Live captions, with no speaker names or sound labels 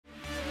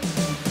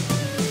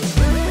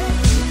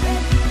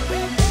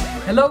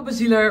Hallo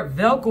bezieler,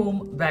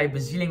 welkom bij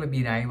Bezieling met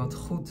Mireille. Wat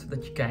goed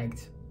dat je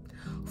kijkt.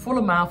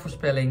 Volle maan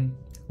voorspelling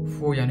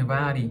voor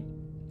januari.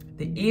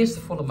 De eerste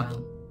volle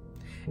maan.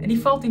 En die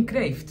valt in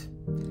kreeft.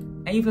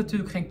 En je hoeft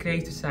natuurlijk geen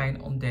kreeft te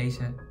zijn om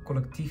deze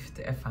collectief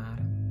te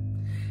ervaren.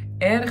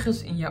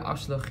 Ergens in je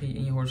astrologie,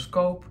 in je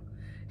horoscoop,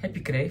 heb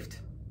je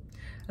kreeft.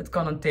 Het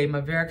kan een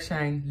thema werk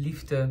zijn,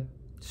 liefde,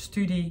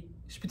 studie,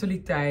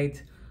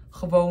 spiritualiteit,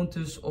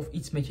 gewoontes of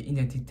iets met je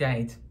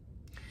identiteit.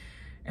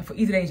 En voor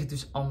iedereen is het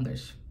dus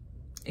anders.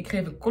 Ik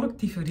geef een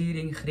collectieve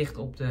reading gericht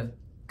op de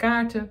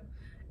kaarten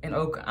en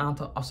ook een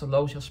aantal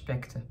astrologische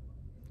aspecten.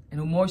 En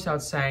hoe mooi zou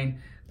het zijn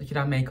dat je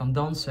daarmee kan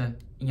dansen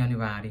in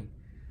januari.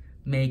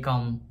 Mee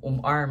kan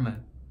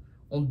omarmen,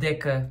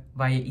 ontdekken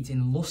waar je iets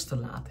in los te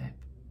laten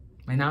hebt.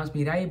 Mijn naam is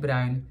Mireille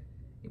Bruin.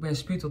 Ik ben een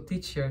spiritual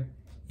teacher,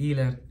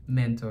 healer,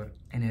 mentor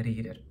en een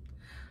reader.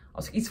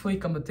 Als ik iets voor je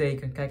kan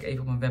betekenen, kijk even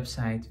op mijn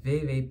website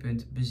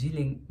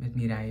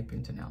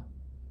www.bezielingmetmireille.nl.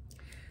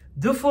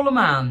 De volle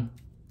maan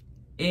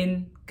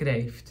in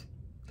kreeft.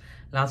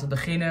 Laten we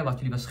beginnen, wat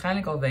jullie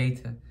waarschijnlijk al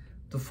weten.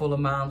 De volle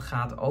maan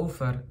gaat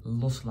over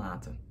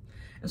loslaten.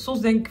 En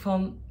soms denk ik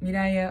van,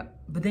 Mireille,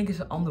 bedenk eens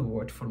een ander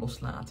woord voor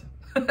loslaten.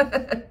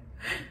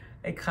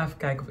 Ik ga even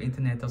kijken op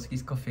internet als ik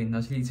iets kan vinden.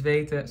 Als jullie iets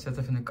weten, zet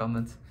even in een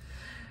comment.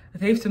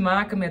 Het heeft te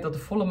maken met dat de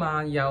volle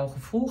maan jou een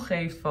gevoel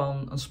geeft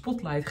van een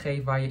spotlight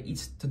geeft waar je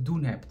iets te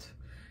doen hebt.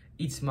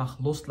 Iets mag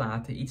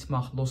loslaten, iets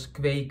mag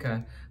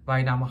loskweken, waar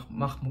je daar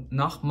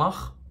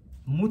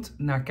moet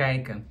naar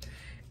kijken.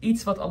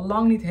 Iets wat al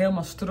lang niet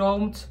helemaal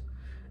stroomt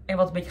en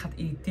wat een beetje gaat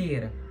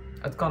irriteren.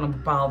 Het kan een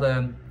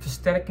bepaalde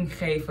versterking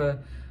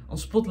geven, een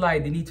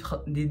spotlight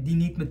die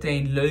niet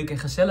meteen leuk en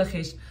gezellig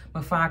is,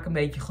 maar vaak een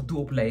beetje gedoe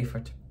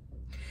oplevert.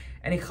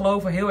 En ik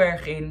geloof er heel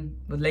erg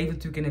in, we leven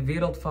natuurlijk in een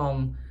wereld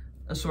van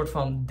een soort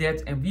van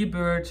death and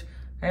rebirth.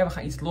 We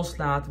gaan iets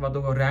loslaten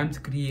waardoor we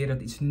ruimte creëren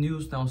dat iets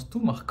nieuws naar ons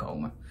toe mag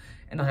komen.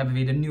 En dan hebben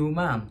we weer de nieuwe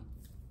maan.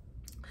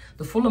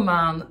 De volle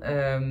maan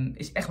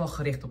is echt wel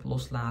gericht op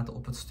loslaten,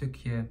 op het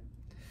stukje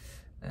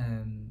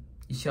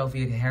jezelf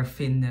weer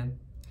hervinden.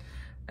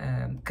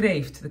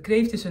 Kreeft. De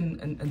kreeft is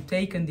een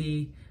teken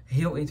die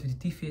heel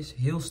intuïtief is,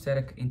 heel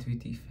sterk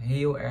intuïtief.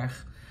 Heel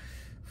erg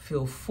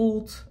veel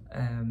voelt,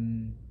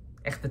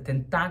 echt de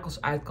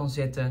tentakels uit kan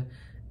zetten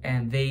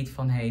en weet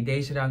van hey,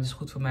 deze ruimte is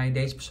goed voor mij,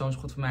 deze persoon is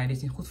goed voor mij, dit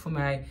is niet goed voor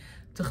mij.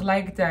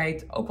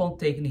 Tegelijkertijd ook wel een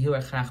teken die heel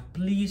erg graag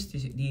pleased,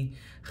 die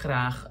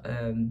graag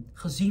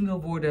gezien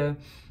wil worden.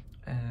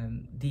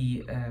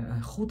 Die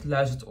een goed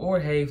luisterend oor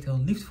heeft,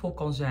 heel liefdevol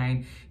kan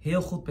zijn,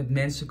 heel goed met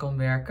mensen kan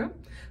werken.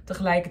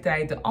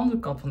 Tegelijkertijd de andere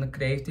kant van de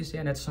kreeft is,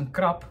 net als een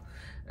krab,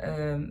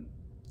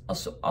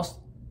 als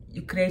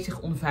je kreeft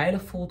zich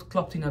onveilig voelt,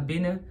 klapt hij naar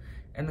binnen.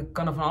 En dan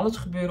kan er van alles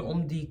gebeuren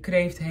om die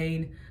kreeft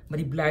heen, maar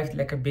die blijft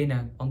lekker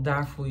binnen, want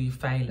daar voel je je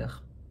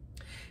veilig.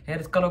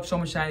 Het kan ook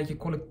zomaar zijn dat je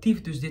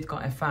collectief dus dit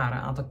kan ervaren,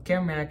 een aantal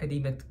kenmerken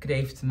die met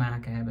kreeft te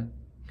maken hebben.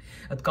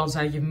 Het kan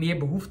zijn dat je meer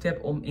behoefte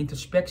hebt om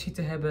introspectie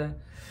te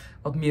hebben,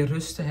 wat meer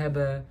rust te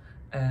hebben.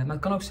 Maar het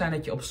kan ook zijn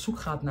dat je op zoek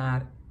gaat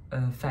naar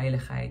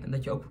veiligheid. En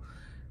dat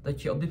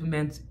je op dit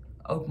moment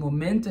ook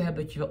momenten hebt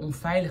dat je wel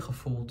onveiliger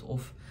voelt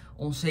of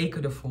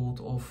onzekerder voelt.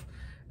 Of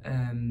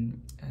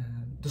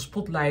de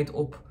spotlight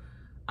op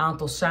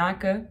aantal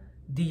zaken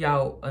die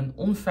jou een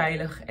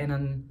onveilig en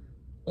een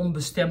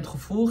onbestemd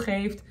gevoel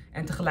geeft.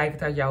 En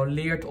tegelijkertijd jou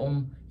leert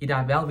om je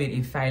daar wel weer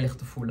in veilig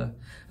te voelen.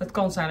 Het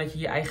kan zijn dat je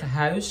je eigen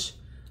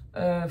huis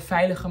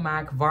veiliger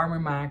maakt,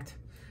 warmer maakt.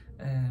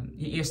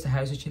 Je eerste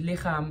huis is je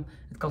lichaam.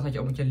 Het kan zijn dat je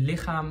ook met je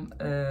lichaam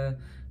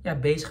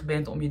bezig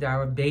bent om je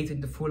daar beter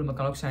in te voelen. Maar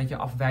het kan ook zijn dat je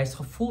een afwijzend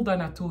gevoel daar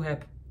naartoe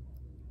hebt.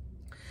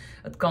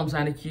 Het kan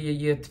zijn dat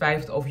je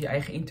twijfelt over je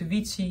eigen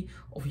intuïtie.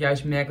 Of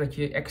juist merkt dat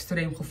je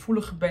extreem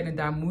gevoelig bent en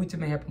daar moeite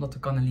mee hebt om dat te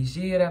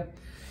kanaliseren.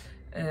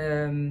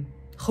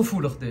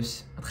 Gevoelig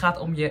dus. Het gaat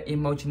om je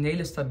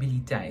emotionele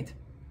stabiliteit.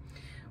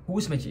 Hoe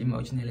is het met je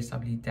emotionele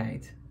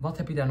stabiliteit? Wat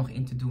heb je daar nog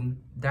in te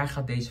doen? Daar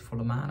gaat deze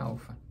volle maan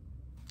over.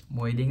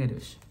 Mooie dingen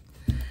dus.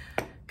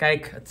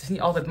 Kijk, het is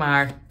niet altijd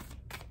maar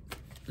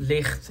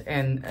licht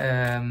en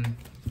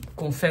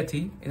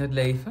confetti in het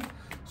leven.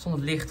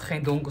 Zonder licht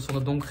geen donker,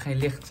 zonder donker geen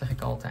licht, zeg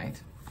ik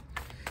altijd.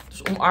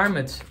 Dus omarm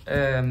het.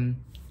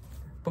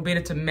 Probeer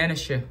het te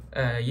managen,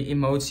 je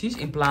emoties,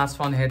 in plaats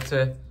van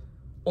het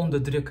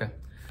onderdrukken.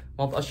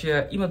 Want als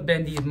je iemand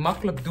bent die het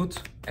makkelijk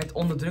doet, het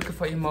onderdrukken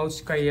van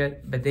emoties, kan je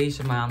bij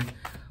deze maan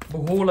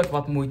behoorlijk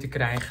wat moeite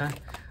krijgen.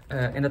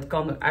 En dat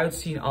kan eruit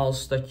zien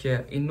als dat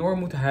je enorm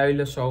moet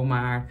huilen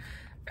zomaar.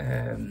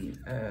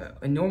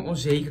 Enorm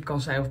onzeker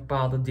kan zijn over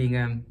bepaalde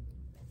dingen.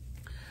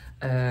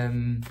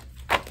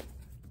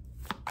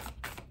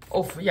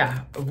 Of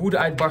ja,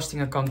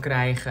 woedeuitbarstingen kan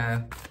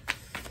krijgen.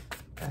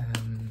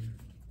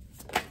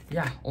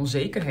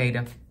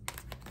 Onzekerheden.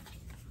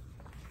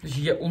 Dus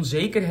je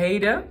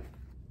onzekerheden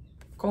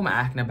komen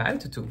eigenlijk naar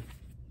buiten toe.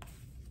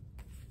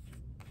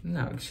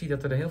 Nou, ik zie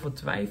dat er heel veel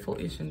twijfel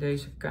is in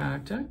deze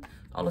kaarten.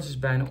 Alles is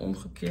bijna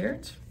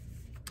omgekeerd.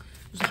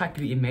 Dus dan ga ik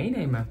jullie in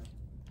meenemen.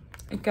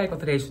 En kijk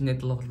wat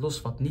resoneert,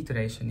 los wat niet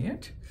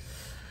resoneert.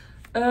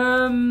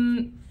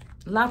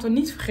 laten we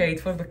niet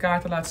vergeten, wat ik de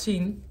kaarten laat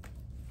zien,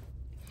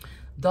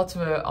 dat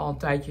we al een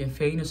tijdje in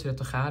Venus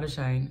retrograde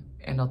zijn.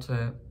 En dat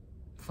we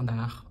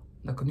vandaag,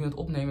 dat ik het nu aan het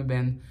opnemen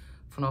ben,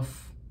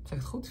 vanaf, zeg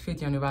het goed,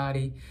 14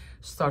 januari,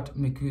 start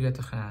Mercurius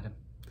retrograde.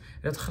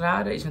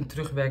 Retrograde is een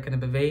terugwerkende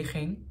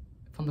beweging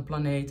van de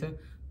planeten.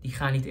 Die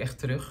gaan niet echt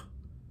terug,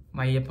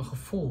 maar je hebt een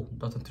gevoel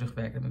dat het een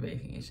terugwerkende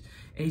beweging is.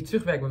 En die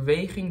terugwerkende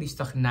beweging, die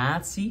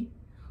stagnatie,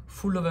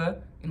 voelen we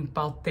in een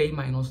bepaald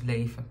thema in ons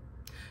leven.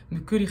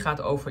 Mercurie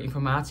gaat over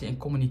informatie en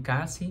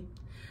communicatie.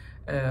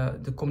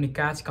 De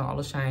communicatie kan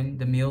alles zijn,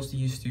 de mails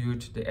die je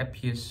stuurt, de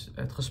appjes,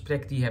 het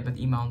gesprek die je hebt met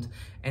iemand.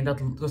 En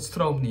dat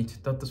stroomt niet.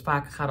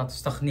 Vaak gaat dat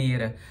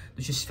stagneren.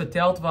 Dus je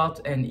vertelt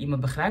wat en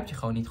iemand begrijpt je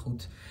gewoon niet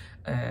goed.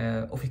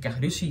 Of je krijgt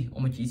ruzie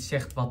omdat je iets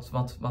zegt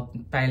wat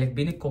pijnlijk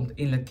binnenkomt.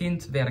 Innerlijk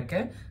kindwerk,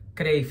 hè?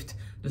 Kreeft.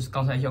 Dus het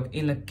kan zijn dat je ook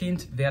innerlijk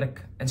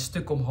kindwerk en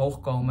stukken omhoog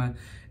komen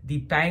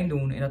die pijn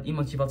doen. En dat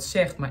iemand je wat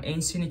zegt, maar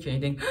één zinnetje en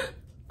je denkt,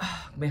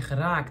 ik ben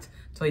geraakt.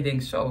 Terwijl je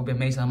denkt, zo, ik ben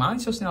meestal helemaal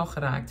niet zo snel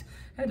geraakt.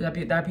 Hè, daar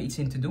heb je iets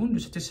in te doen.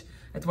 Dus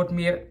het wordt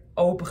meer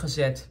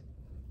opengezet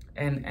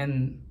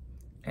en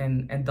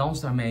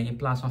dans daarmee in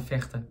plaats van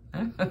vechten.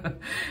 Hè?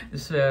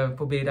 Dus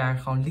probeer daar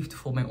gewoon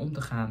liefdevol mee om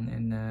te gaan.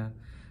 En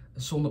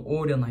zonder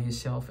oordeel naar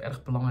jezelf,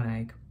 erg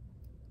belangrijk.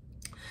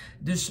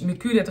 Dus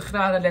Mercurius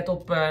retrograde, let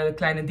op de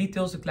kleine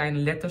details, de kleine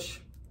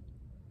letters.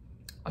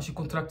 Als je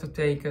contracten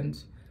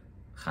tekent,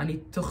 ga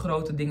niet te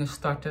grote dingen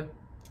starten,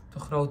 te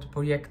grote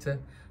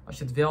projecten. Als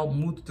je het wel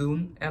moet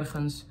doen,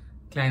 ergens,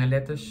 kleine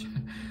letters.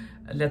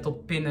 Let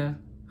op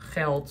pinnen,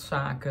 geld,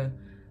 zaken.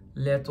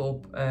 Let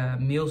op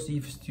mails die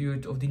je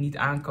verstuurt of die niet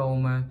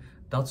aankomen.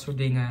 Dat soort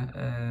dingen.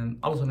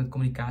 Alles wat met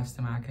communicatie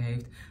te maken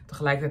heeft.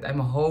 Tegelijkertijd uit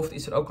mijn hoofd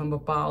is er ook een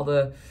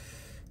bepaalde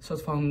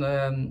soort van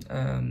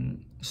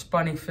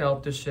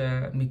spanningveld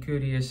tussen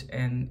Mercurius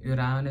en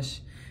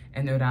Uranus.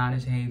 En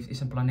Uranus is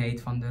een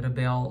planeet van de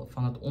rebel,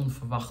 van het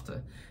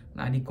onverwachte.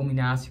 Nou, die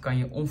combinatie kan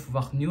je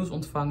onverwacht nieuws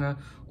ontvangen,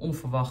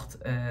 onverwacht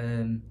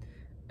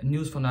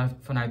nieuws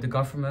vanuit de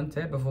government,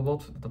 hè,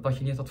 bijvoorbeeld, wat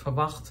je niet had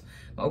verwacht.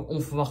 Maar ook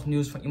onverwacht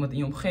nieuws van iemand in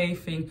je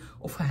omgeving.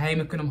 Of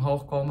geheimen kunnen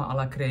omhoog komen, à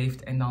la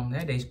kreeft. En dan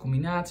deze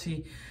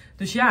combinatie.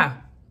 Dus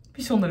ja,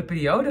 bijzondere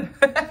periode,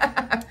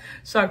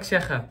 zou ik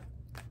zeggen.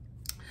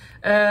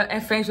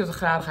 En Venus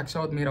retrograde ga ik zo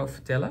wat meer over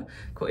vertellen.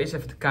 Ik wil eerst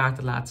even de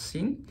kaarten laten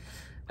zien.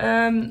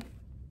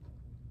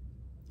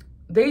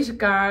 Deze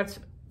kaart,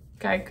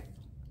 kijk,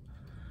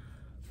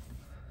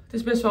 het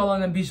is best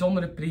wel een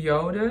bijzondere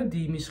periode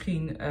die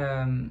misschien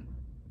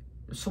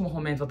op sommige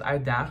momenten wat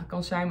uitdagend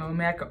kan zijn. Maar we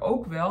merken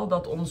ook wel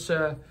dat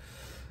onze,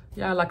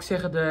 ja, laat ik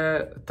zeggen,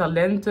 de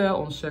talenten,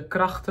 onze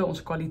krachten,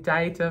 onze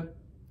kwaliteiten,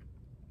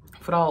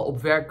 vooral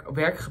op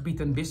werkgebied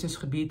en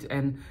businessgebied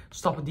en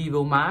stappen die je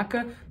wil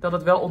maken, dat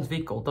het wel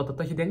ontwikkelt.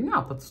 Dat je denkt,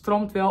 nou, dat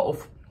stroomt wel.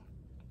 Of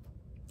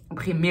ik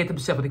begin meer te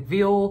beseffen wat ik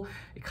wil.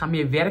 Ik ga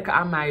meer werken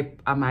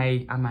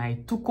aan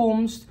mijn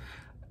toekomst.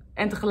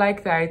 En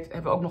tegelijkertijd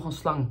hebben we ook nog een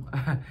slang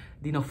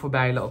die nog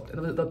voorbij loopt.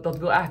 Dat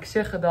wil eigenlijk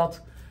zeggen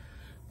dat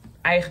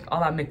eigenlijk à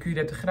la Mercurius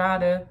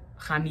retrograde,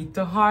 ga niet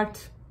te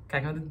hard.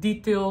 Kijk naar de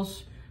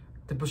details.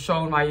 De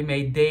persoon waar je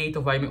mee date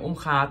of waar je mee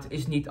omgaat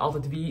is niet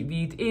altijd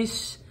wie het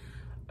is.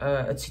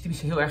 Het ziet er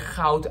misschien heel erg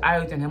goud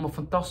uit en helemaal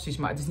fantastisch,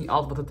 maar het is niet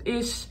altijd wat het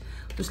is.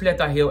 Dus let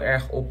daar heel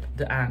erg op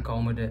de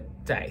aankomende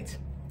tijd.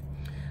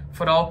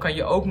 Vooral kan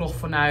je ook nog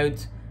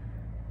vanuit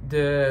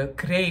de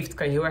kreeft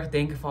kan je heel erg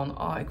denken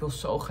van, oh, ik wil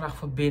zo graag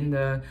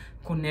verbinden,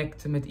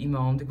 connecten met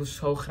iemand. Ik wil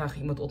zo graag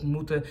iemand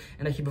ontmoeten.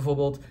 En dat je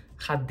bijvoorbeeld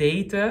gaat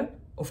daten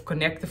of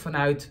connecten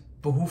vanuit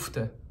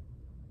behoefte.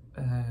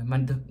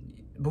 Maar de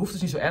behoefte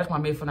is niet zo erg,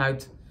 maar meer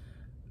vanuit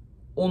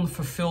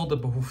onvervulde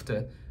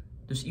behoeften.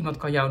 Dus iemand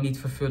kan jou niet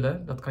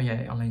vervullen, dat kan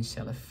jij alleen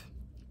zelf.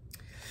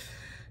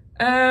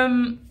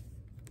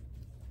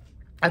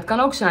 Het kan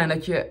ook zijn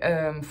dat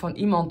je van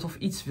iemand of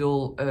iets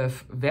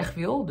weg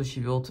wil. Dus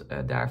je wilt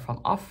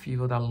daarvan af, je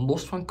wil daar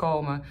los van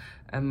komen.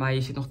 Maar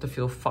je zit nog te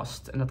veel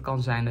vast. En dat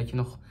kan zijn dat je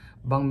nog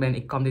bang bent,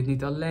 ik kan dit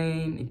niet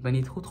alleen. Ik ben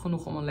niet goed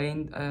genoeg om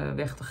alleen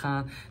weg te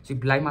gaan. Dus ik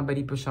blijf maar bij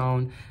die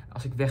persoon.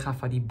 Als ik wegga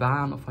van die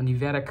baan of van die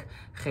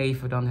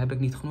werkgever, dan heb ik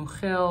niet genoeg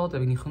geld.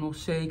 Heb ik niet genoeg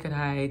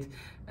zekerheid.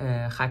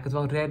 Ga ik het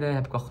wel redden?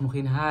 Heb ik wel genoeg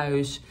in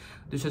huis?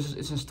 Dus het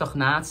is een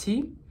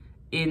stagnatie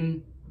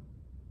in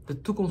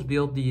het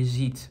toekomstbeeld die je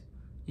ziet.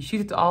 Je ziet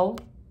het al,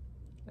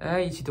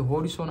 je ziet de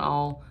horizon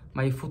al,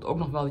 maar je voelt ook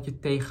nog wel dat je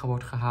tegen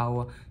wordt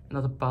gehouden en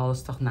dat een bepaalde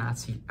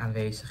stagnatie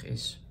aanwezig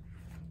is.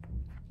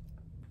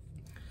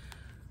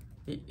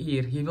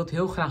 Hier, je wilt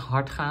heel graag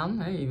hard gaan,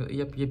 hè?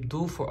 Je hebt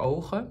doel voor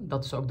ogen,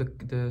 dat is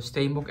ook de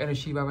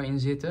steenbok-energie waar we in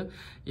zitten.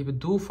 Je hebt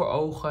het doel voor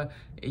ogen,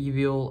 je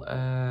wil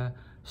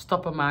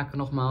stappen maken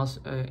nogmaals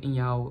in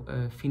jouw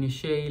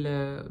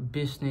financiële,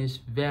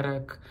 business,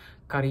 werk,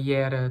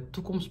 carrière,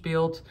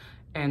 toekomstbeeld.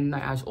 En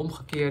nou ja, is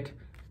omgekeerd.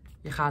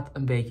 Je gaat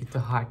een beetje te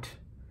hard.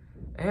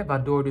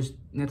 Waardoor dus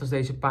net als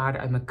deze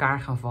paarden uit elkaar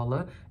gaan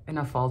vallen. En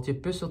dan valt je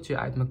puzzeltje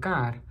uit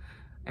elkaar.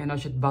 En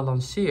als je het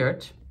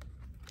balanceert.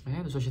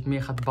 Dus als je het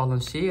meer gaat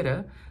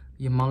balanceren.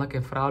 Je mannelijke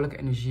en vrouwelijke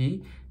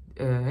energie.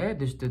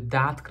 Dus de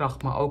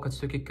daadkracht, maar ook het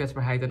stukje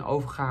kwetsbaarheid en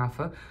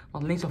overgave.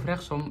 Want links of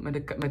rechtsom,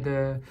 met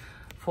de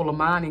volle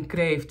maan in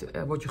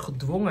kreeft, word je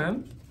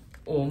gedwongen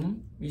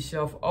om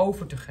jezelf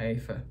over te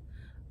geven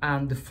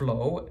aan de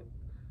flow,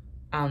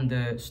 aan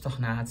de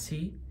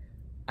stagnatie,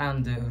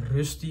 aan de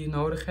rust die je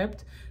nodig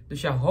hebt.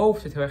 Dus jouw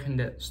hoofd zit heel erg in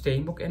de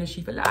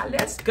steenbok-energie.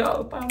 Let's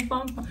go, pam,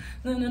 pam,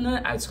 pam.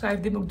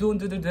 Uitschrijven, dit moet ik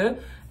doen,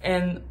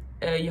 En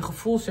je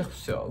gevoel zegt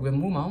zo, ik ben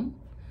moe man.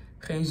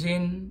 Geen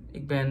zin.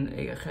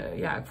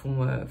 Ik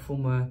voel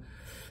me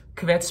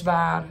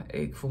kwetsbaar.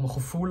 Ik voel me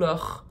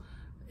gevoelig.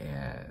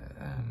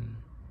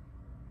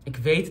 Ik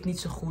weet het niet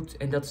zo goed.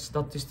 En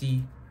dat is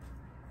die,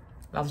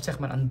 laten we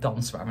zeggen maar, een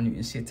dans waar we nu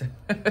in zitten.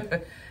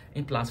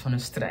 In plaats van een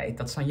strijd.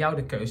 Dat is aan jou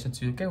de keuze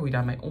natuurlijk, hè, hoe je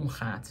daarmee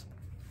omgaat.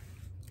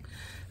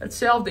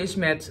 Hetzelfde is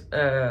met,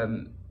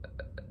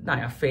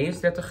 Venus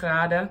 30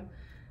 graden.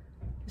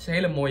 Dat is een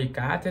hele mooie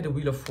kaart, hè, de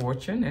Wheel of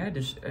Fortune. Hè.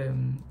 Dus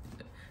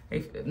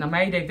naar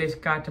mij heeft deze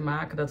kaart te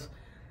maken dat,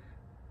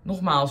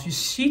 nogmaals, je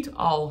ziet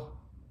al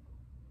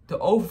de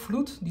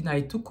overvloed die naar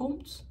je toe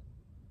komt.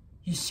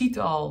 Je ziet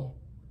al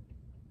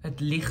het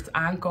licht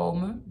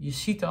aankomen. Je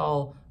ziet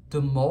al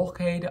de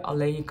mogelijkheden,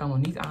 alleen je kan nog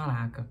niet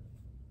aanhaken.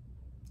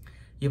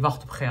 Je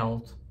wacht op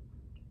geld.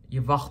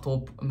 Je wacht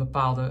op een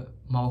bepaalde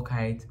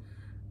mogelijkheid.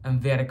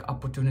 Een werk,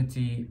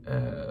 opportunity,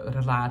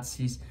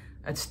 relaties.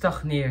 Het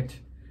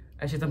stagneert.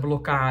 Er zit een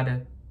blokkade.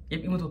 Je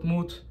hebt iemand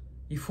ontmoet.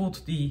 Je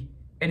voelt die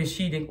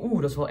energie. Je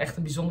denkt, dat is wel echt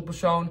een bijzonder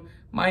persoon.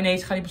 Maar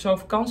ineens gaat die persoon op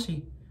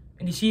vakantie.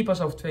 En die zie je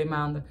pas over 2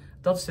 maanden.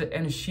 Dat is de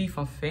energie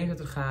van Venus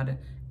 30 graden.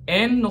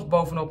 En nog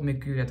bovenop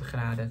Mercurius 30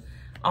 graden.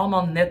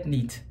 Allemaal net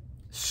niet.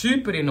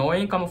 Super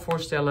annoying, kan me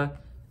voorstellen.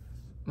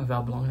 Maar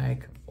wel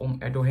belangrijk om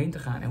er doorheen te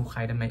gaan. En hoe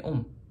ga je ermee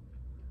om?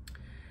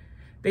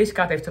 Deze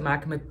kaart heeft te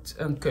maken met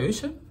een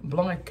keuze. Een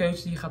belangrijke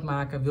keuze die je gaat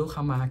maken, wil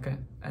gaan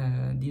maken.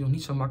 Die je nog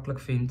niet zo makkelijk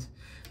vindt.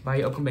 Waar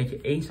je ook een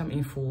beetje eenzaam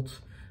in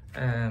voelt.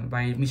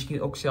 Waar je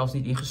misschien ook zelfs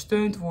niet in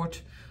gesteund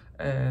wordt.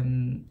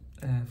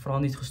 Vooral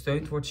niet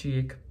gesteund wordt, zie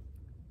ik.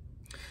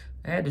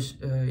 Dus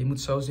je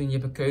moet zo zien, je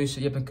hebt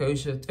een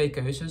keuze, 2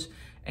 keuzes.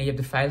 En je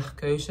hebt de veilige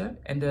keuze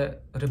en de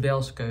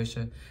rebelse keuze.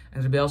 En de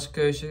rebelse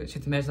keuze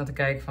zitten mensen naar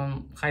te kijken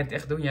van, ga je het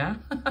echt doen, ja?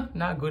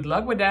 Nou, good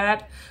luck with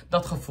that.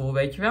 Dat gevoel,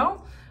 weet je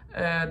wel.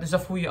 Dus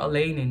daar voel je je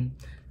alleen in.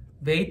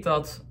 Weet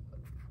dat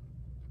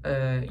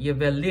je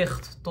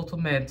wellicht tot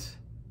en met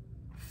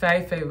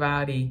 5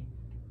 februari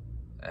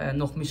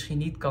nog misschien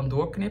niet kan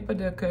doorknippen,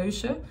 de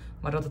keuze.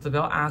 Maar dat het er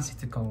wel aan zit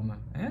te komen.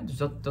 Hè?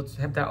 Dus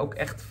heb daar ook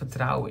echt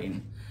vertrouwen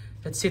in.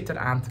 Het zit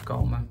eraan te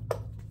komen.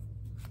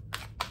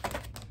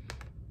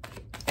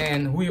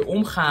 En hoe je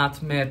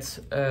omgaat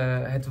met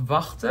het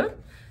wachten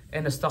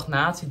en de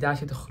stagnatie, daar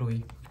zit de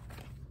groei.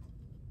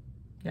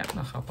 Ja,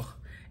 nou grappig.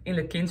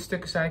 Innerlijke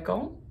kindstukken, zei ik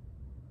al.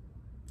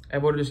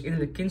 Er worden dus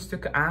innerlijke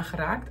kindstukken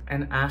aangeraakt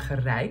en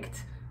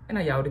aangereikt. En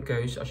aan jou de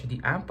keuze als je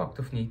die aanpakt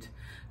of niet.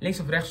 Links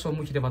of rechtsom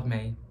moet je er wat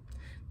mee.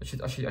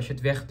 Dus als je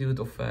het wegduwt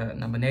of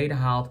naar beneden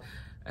haalt,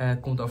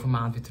 komt het over een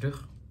maand weer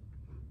terug.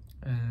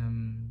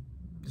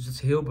 Dus dat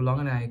is heel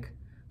belangrijk.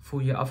 Voel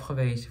je je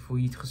afgewezen, voel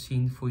je niet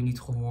gezien, voel je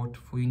niet gehoord,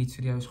 voel je niet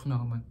serieus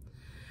genomen.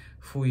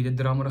 Voel je de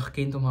drammerige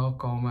kind omhoog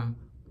komen.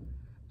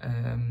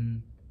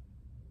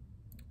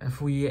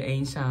 Voel je je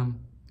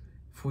eenzaam,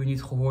 voel je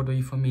niet gehoord door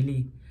je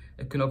familie.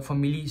 Er kunnen ook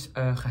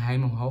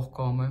familiegeheimen omhoog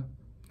komen.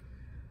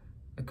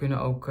 Er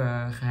kunnen ook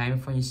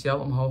geheimen van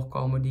jezelf omhoog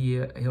komen die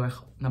je heel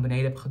erg naar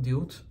beneden hebt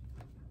geduwd.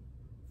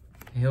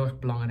 Heel erg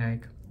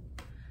belangrijk.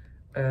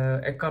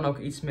 Er kan ook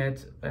iets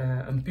met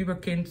een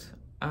puberkind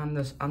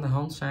aan de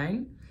hand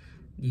zijn.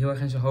 Die heel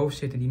erg in zijn hoofd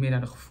zit en die meer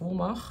naar het gevoel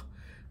mag.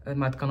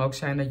 Maar het kan ook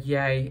zijn dat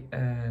jij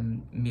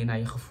meer naar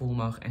je gevoel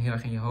mag en heel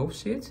erg in je hoofd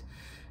zit.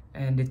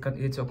 En dit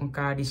is ook een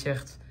kaart die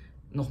zegt,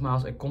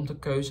 nogmaals, er komt een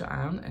keuze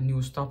aan, een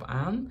nieuwe stap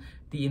aan.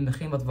 Die in het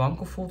begin wat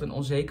wankel voelt en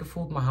onzeker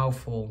voelt, maar hou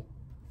vol,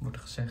 wordt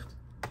er gezegd.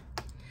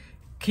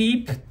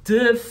 Keep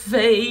the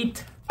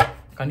faith.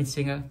 Ik kan niet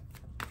zingen,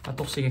 maar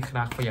toch zing ik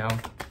graag voor jou.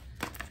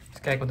 Eens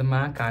kijken wat de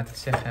maankaarten te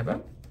zeggen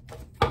hebben.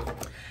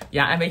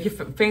 Ja, en weet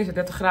je, Venus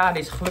 30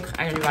 graden is gelukkig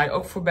eind januari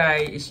ook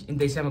voorbij. Is in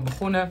december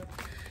begonnen.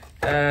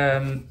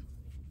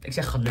 Ik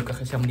zeg gelukkig,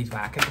 is helemaal niet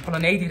waar. Kijk, een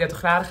planeet die 30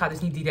 graden gaat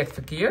is niet direct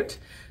verkeerd.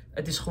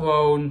 Het is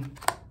gewoon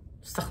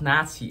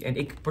stagnatie. En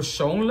ik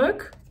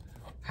persoonlijk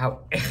hou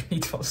echt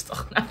niet van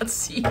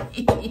stagnatie.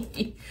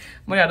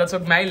 Maar ja, dat is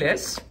ook mijn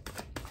les.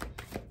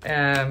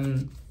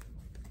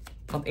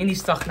 Want in die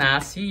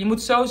stagnatie, je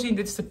moet zo zien,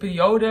 dit is de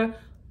periode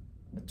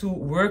to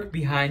work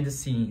behind the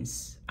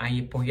scenes. Aan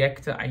je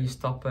projecten, aan je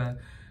stappen.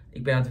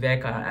 Ik ben aan het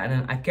werken aan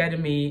een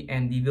academy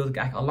en die wilde ik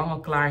eigenlijk al lang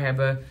al klaar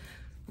hebben.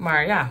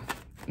 Maar ja,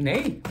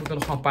 nee, er moeten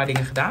nog gewoon een paar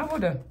dingen gedaan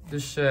worden.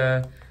 Dus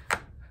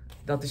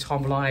dat is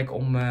gewoon belangrijk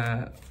om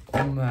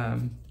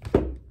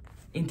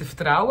in te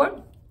vertrouwen.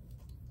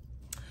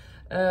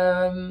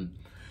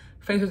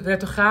 Venus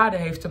 30 graden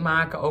heeft te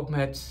maken ook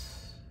met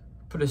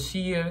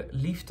plezier,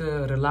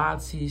 liefde,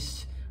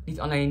 relaties. Niet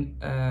alleen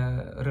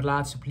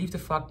relaties op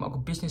liefdevlak, maar ook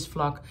op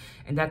businessvlak.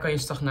 En daar kan je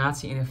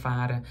stagnatie in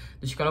ervaren.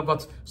 Dus je kan ook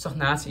wat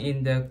stagnatie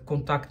in de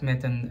contact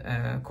met een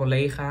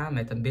collega,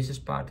 met een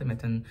businesspartner,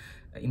 met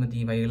iemand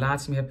die waar je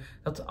relatie mee hebt.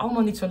 Dat het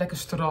allemaal niet zo lekker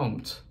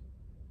stroomt.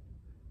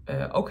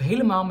 Ook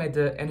helemaal met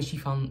de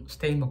energie van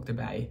Steenbok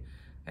erbij.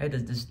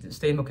 Dus de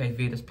Steenbok heeft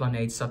weer de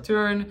planeet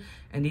Saturn.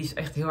 En die is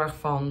echt heel erg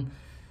van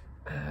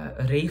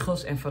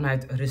regels en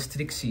vanuit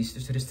restricties.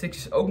 Dus de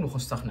restricties is ook nog een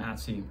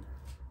stagnatie.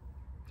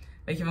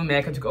 Weet je, we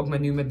merken natuurlijk ook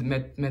nu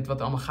met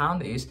wat allemaal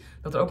gaande is,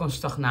 dat er ook een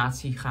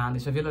stagnatie gaande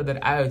is. We willen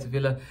eruit,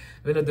 we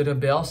willen de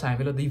rebel zijn, we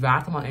willen die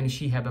waterman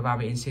energie hebben waar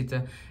we in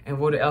zitten. En we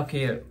worden elke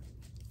keer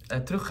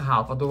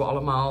teruggehaald, waardoor we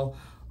allemaal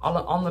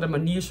alle andere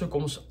manieren zoeken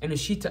om ons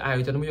energie te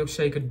uiten. En dat moet je ook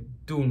zeker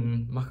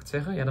doen. Mag ik het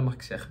zeggen? Ja, dat mag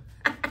ik zeggen.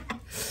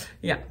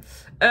 Ja.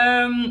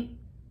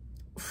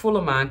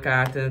 Volle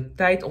maankaarten.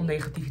 Tijd om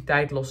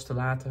negativiteit los te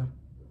laten.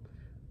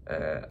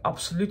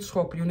 Absoluut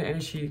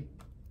schorpioenenergie.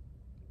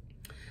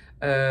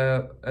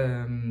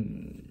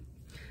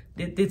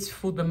 Dit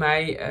voelt bij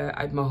mij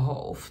uit mijn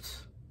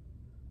hoofd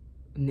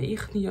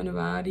 19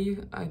 januari,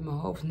 uit mijn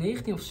hoofd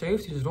 19 of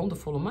 17, dus rond de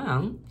volle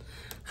maan,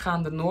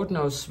 gaan de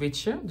Noordnood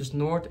switchen. Dus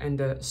Noord en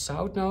de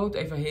Zuidnood.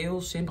 Even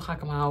heel simpel ga ik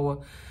hem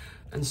houden.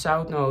 Een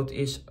Zuidnood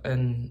is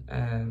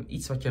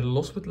iets wat je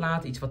los moet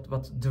laten, iets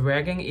wat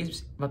dragging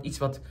is, iets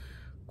wat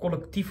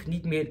collectief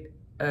niet meer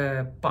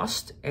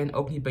past en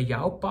ook niet bij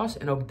jou past.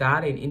 En ook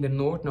daarin, in de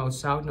Noordnood,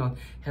 Zuidnood,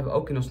 hebben we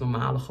ook in ons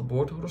normale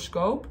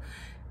geboortehoroscoop.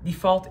 Die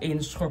valt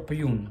in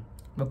Schorpioen.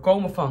 We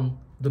komen van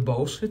de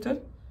boogschutter.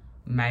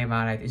 Mijn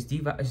waarheid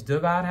is de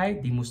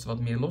waarheid. Die moesten wat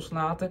meer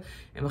loslaten.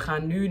 En we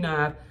gaan nu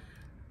naar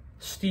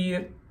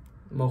stier.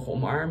 We mogen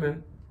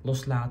omarmen,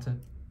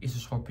 loslaten, is de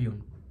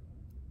Schorpioen.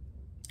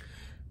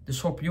 De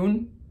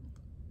Schorpioen,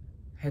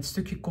 het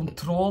stukje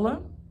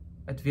controle,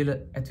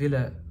 het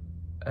willen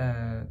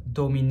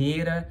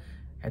domineren,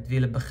 het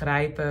willen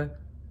begrijpen,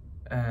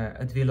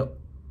 het willen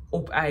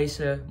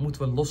opeisen,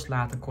 moeten we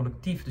loslaten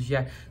collectief. Dus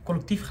ja,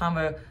 collectief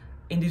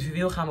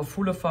individueel gaan we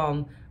voelen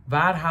van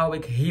waar hou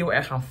ik heel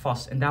erg aan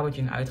vast. En daar word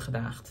je in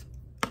uitgedaagd.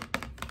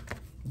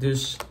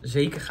 Dus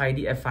zeker ga je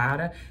die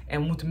ervaren.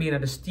 En we moeten meer naar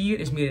de stier,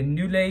 is meer in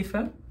nu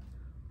leven.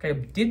 Oké,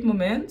 op dit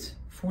moment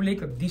voel ik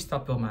dat ik die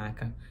stap wil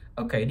maken.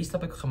 Oké, die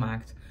stap heb ik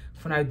gemaakt.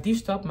 Vanuit die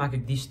stap maak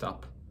ik die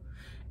stap.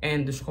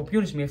 En de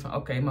Schorpioen is meer van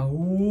oké, maar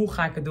hoe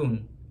ga ik het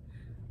doen?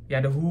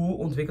 Ja, de hoe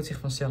ontwikkelt zich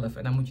vanzelf.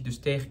 En daar moet je dus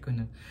tegen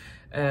kunnen.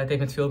 Het heeft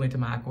met veel meer te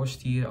maken hoor.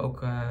 Stier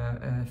ook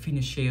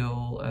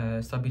financieel,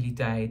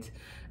 stabiliteit.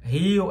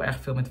 Heel erg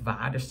veel met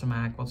waardes te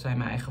maken. Wat zijn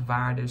mijn eigen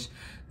waardes?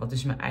 Wat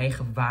is mijn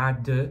eigen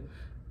waarde?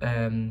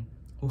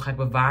 Hoe ga ik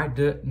mijn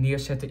waarde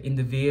neerzetten in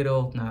de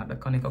wereld? Nou, daar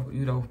kan ik ook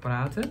uren over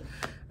praten.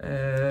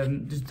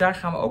 Dus daar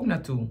gaan we ook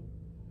naartoe.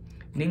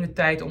 Neem de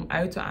tijd om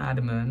uit te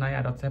ademen. Nou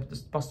ja, dat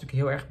past natuurlijk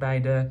heel erg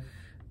bij de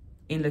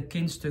innerlijke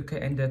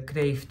kindstukken en de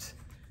kreeft.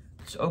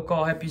 Dus ook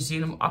al heb je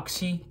zin om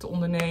actie te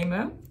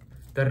ondernemen.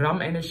 De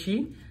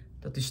ramenergie,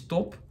 dat is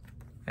top.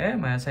 Hè?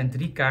 Maar het zijn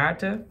 3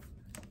 kaarten.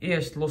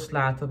 Eerst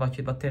loslaten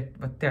wat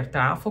ter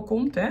tafel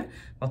komt. Hè?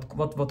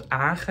 Wat wordt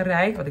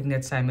aangereikt. Wat ik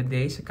net zei met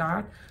deze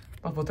kaart.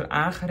 Wat wordt er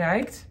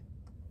aangereikt?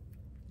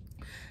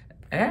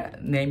 Hè?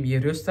 Neem je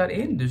rust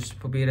daarin. Dus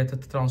probeer het te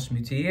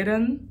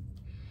transmuteren. Een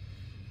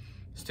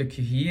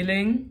stukje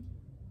healing.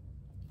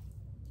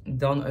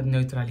 Dan het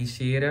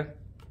neutraliseren.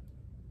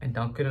 En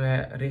dan kunnen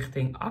we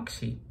richting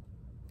actie.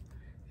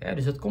 Ja,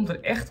 dus dat komt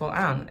er echt wel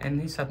aan. En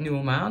hier staat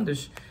nieuwe maan.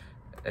 Dus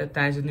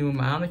tijdens het nieuwe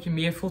maan dat je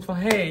meer voelt van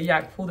hé,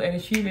 ja, ik voel de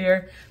energie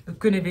weer. We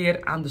kunnen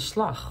weer aan de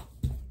slag.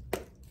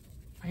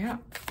 Maar ja,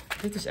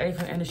 dit is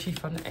even een energie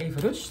van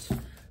even rust.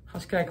 Ga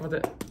eens kijken wat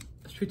de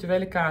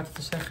spirituele kaarten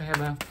te zeggen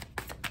hebben.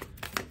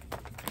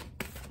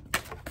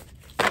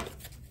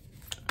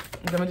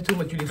 Ik ben benieuwd hoe het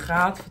met jullie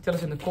gaat. Vertel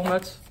eens in de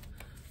comments.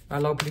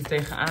 Waar lopen jullie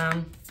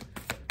tegenaan?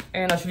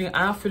 En als jullie een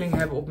aanvulling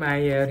hebben op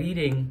mijn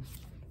reading.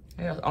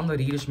 Als andere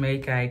readers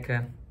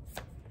meekijken.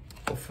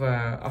 Of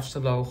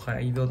astrologen.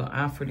 En je wilt een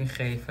aanvulling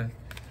geven.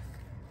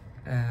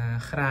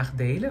 Graag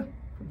delen.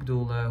 Ik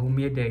bedoel, hoe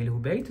meer delen, hoe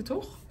beter,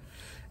 toch?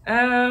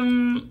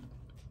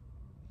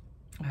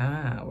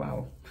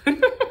 Wauw.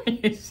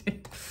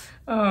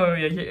 Oh,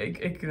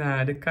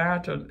 ja, de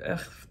kaarten,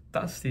 echt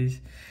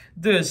fantastisch.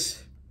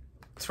 Dus,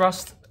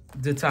 trust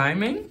the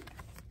timing.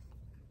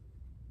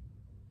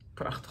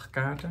 Prachtige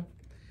kaarten.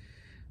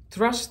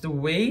 Trust the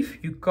wave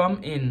you come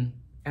in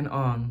and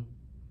on.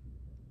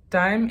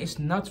 Time is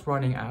not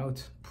running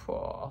out.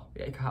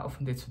 Ja, ik hou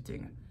van dit soort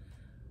dingen.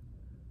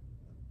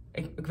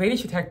 Ik weet dat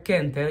je het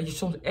herkent, hè? Dat je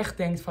soms echt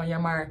denkt van, ja,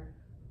 maar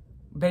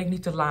ben ik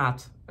niet te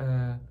laat?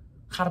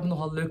 Gaat het me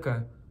nogal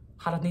lukken?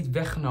 Gaat het niet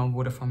weggenomen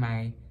worden van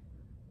mij?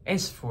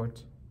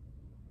 Enzovoort.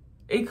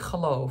 Ik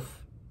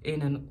geloof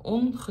in een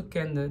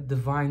ongekende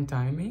divine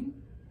timing.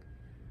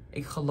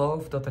 Ik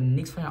geloof dat er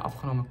niks van je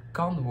afgenomen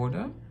kan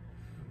worden.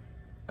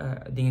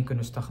 Dingen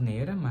kunnen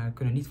stagneren, maar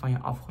kunnen niet van je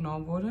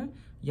afgenomen worden.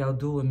 Jouw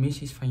doel en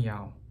missie is van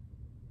jou.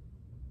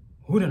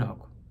 Hoe dan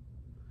ook.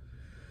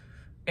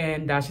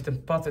 En daar zit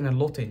een pad en een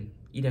lot in.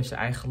 Ieder heeft zijn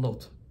eigen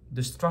lot.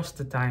 Dus trust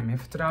the time.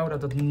 Vertrouw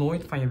dat het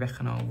nooit van je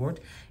weggenomen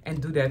wordt. En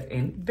doe dat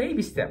in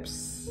baby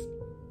steps.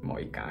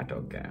 Mooie kaart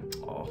ook, hè?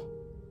 Oh.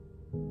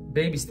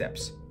 Baby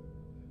steps.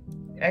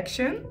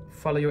 Action.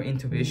 Follow your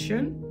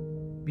intuition.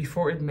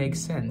 Before it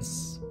makes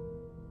sense.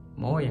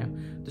 Mooi, hè?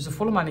 Dus de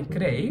volle maan in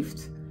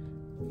kreeft.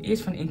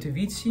 Eerst van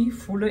intuïtie,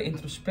 voelen,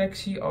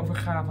 introspectie,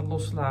 overgave,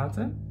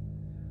 loslaten.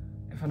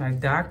 En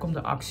vanuit daar komt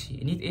de actie.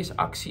 En niet eerst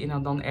actie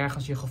en dan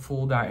ergens je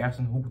gevoel daar ergens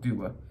een hoek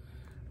duwen.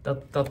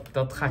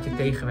 Dat gaat je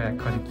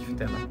tegenwerken, kan ik je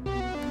vertellen.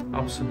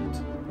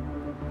 Absoluut.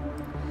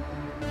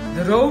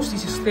 De roos die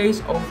zich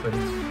steeds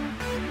opent.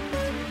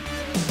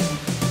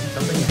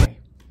 Dat ben jij.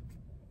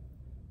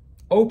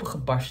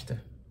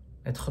 Opengebarsten.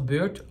 Het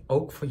gebeurt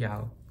ook voor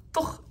jou.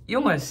 Toch,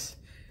 jongens.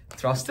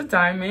 Trust the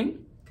timing.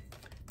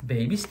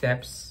 Baby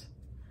steps.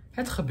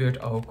 Het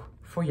gebeurt ook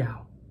voor jou.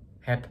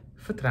 Heb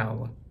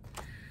vertrouwen.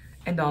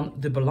 En dan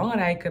de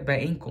belangrijke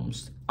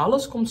bijeenkomst.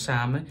 Alles komt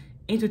samen.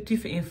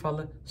 Intuïtieve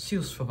invallen,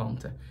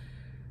 zielsverwanten.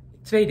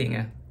 2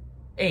 dingen.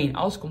 1,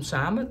 alles komt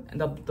samen. En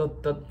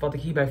wat ik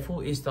hierbij voel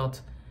is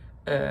dat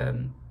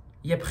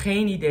je hebt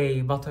geen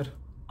idee wat er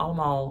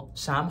allemaal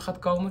samen gaat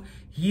komen.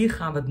 Hier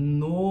gaan we het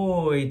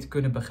nooit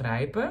kunnen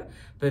begrijpen.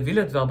 We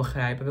willen het wel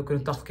begrijpen. We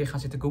kunnen 80 keer gaan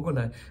zitten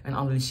googlen en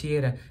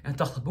analyseren en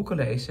 80 boeken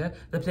lezen.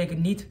 Dat betekent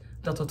niet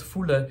dat we het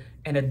voelen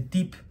en het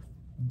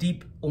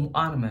diep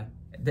omarmen.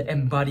 De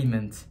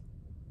embodiment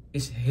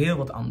is heel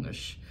wat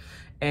anders.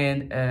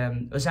 En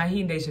we zijn hier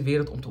in deze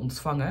wereld om te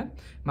ontvangen,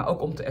 maar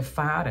ook om te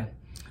ervaren.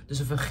 Dus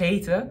we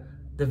vergeten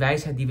de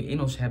wijsheid die we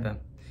in ons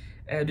hebben.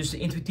 Dus de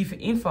intuïtieve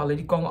invallen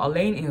die komen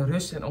alleen in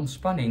rust en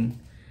ontspanning.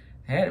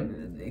 Hè?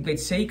 Ik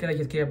weet zeker dat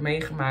je het een keer hebt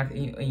meegemaakt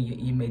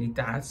in je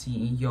meditatie,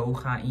 in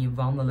yoga, in je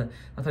wandelen.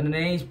 Dat er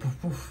ineens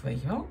poef,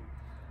 weet je wel.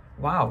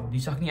 Wauw, die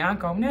zag ik niet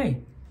aankomen.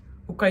 Nee.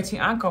 Hoe kan je het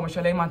zien aankomen als je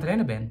alleen maar aan het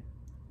rennen bent?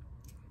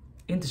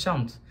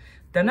 Interessant.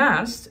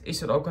 Daarnaast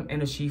is er ook een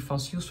energie van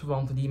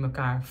zielsverwanten die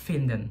elkaar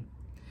vinden.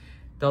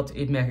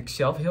 Dat merk ik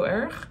zelf heel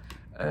erg.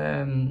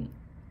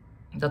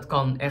 Dat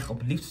kan echt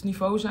op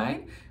liefdesniveau zijn.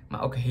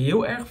 Maar ook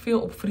heel erg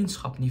veel op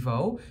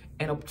vriendschapniveau.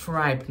 En op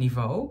tribe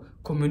niveau.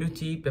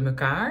 Community bij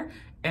elkaar.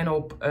 En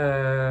op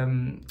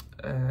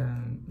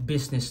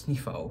business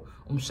niveau.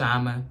 Om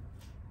samen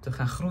te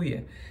gaan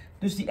groeien.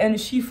 Dus die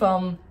energie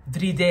van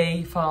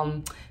 3D.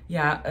 Van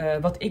ja,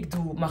 wat ik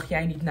doe mag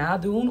jij niet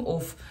nadoen.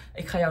 Of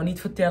ik ga jou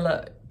niet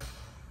vertellen.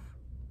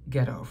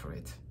 Get over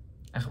it.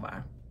 Echt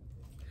waar.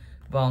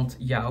 Want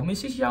jouw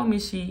missie is jouw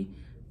missie.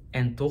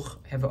 En toch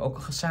hebben we ook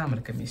een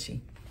gezamenlijke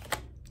missie.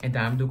 En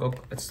daarom doe ik ook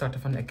het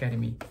starten van de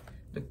Academy.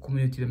 De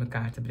community bij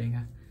elkaar te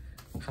brengen.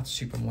 Gaat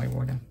super mooi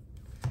worden.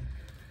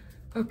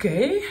 Oké,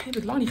 ik heb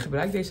het lang niet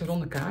gebruikt. Deze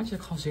ronde kaartje. Daar heb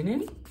ik gewoon zin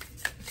in.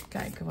 Even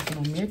kijken wat er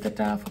nog meer ter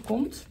tafel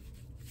komt.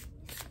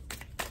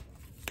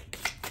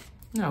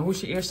 Nou, hoe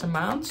is je eerste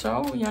maand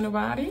zo in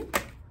januari?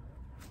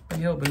 Ik ben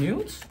heel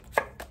benieuwd.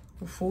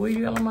 Hoe voel je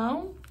jullie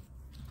allemaal?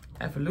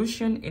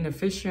 Evolution,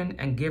 Innovation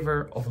en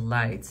Giver of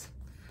Light.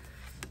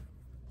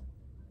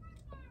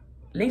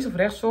 Links of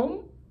rechtsom.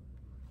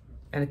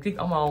 En het klinkt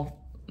allemaal,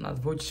 nou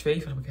het woordje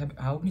zweverig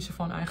hou ik niet zo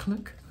van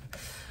eigenlijk.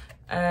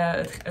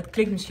 Het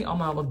klinkt misschien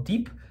allemaal wat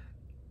diep.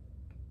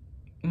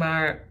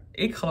 Maar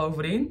ik geloof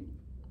erin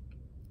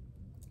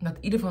dat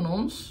ieder van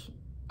ons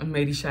een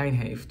medicijn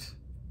heeft.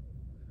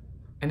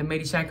 En een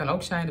medicijn kan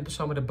ook zijn de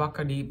persoon met de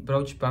bakker die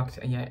broodjes bakt.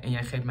 En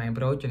jij geeft mij een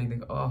broodje en ik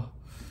denk, oh,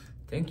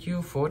 thank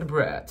you for the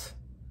bread.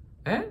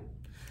 Hè?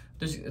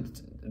 Dus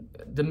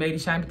de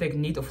medicijn betekent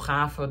niet of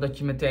gave dat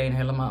je meteen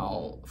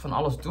helemaal van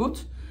alles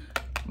doet.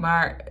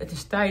 Maar het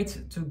is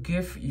tijd to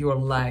give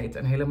your light.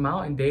 En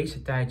helemaal in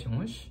deze tijd,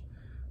 jongens.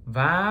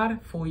 Waar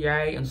voel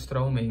jij een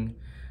stroming?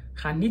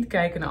 Ga niet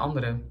kijken naar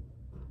anderen.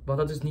 Want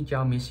dat is niet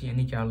jouw missie en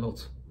niet jouw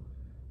lot.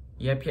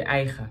 Je hebt je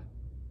eigen.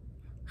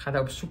 Ga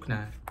daar op zoek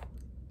naar.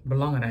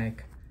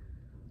 Belangrijk.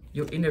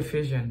 Your inner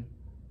vision.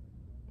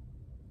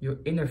 Your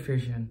inner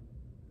vision.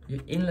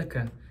 Je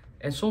innerlijke.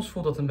 En soms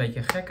voelt dat een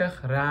beetje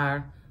gekkig,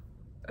 raar.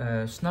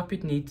 Snap je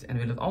het niet en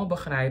wil het allemaal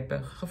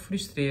begrijpen.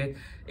 Gefrustreerd.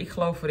 Ik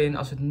geloof erin,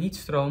 als het niet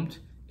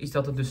stroomt, is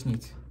dat het dus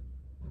niet.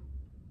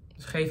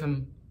 Dus geef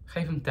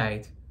hem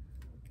tijd.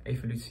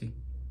 Evolutie.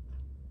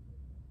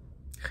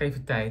 Geef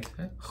het tijd.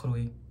 Hè?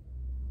 Groei.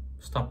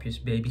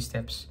 Stapjes, baby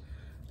steps.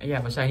 En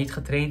ja, we zijn niet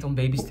getraind om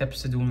baby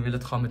steps te doen. We willen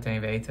het gewoon meteen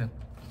weten.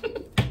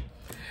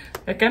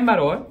 Herkenbaar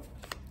hoor.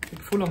 Ik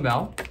voel hem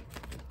wel.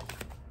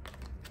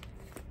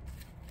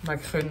 Maar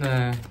ik gun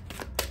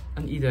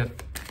aan ieder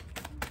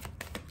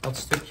dat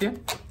stukje.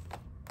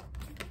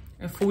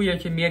 En voel je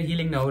dat je meer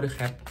healing nodig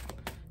hebt.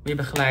 Meer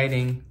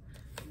begeleiding.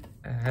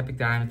 Heb ik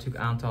daar natuurlijk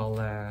een aantal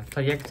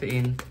trajecten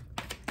in.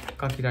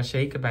 Kan ik je daar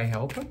zeker bij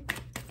helpen.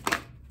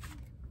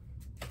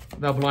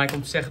 Wel belangrijk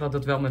om te zeggen dat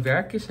het wel mijn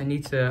werk is en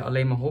niet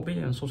alleen mijn hobby.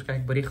 En soms krijg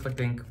ik berichten dat ik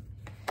denk,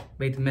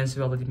 weten mensen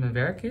wel dat dit mijn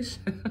werk is?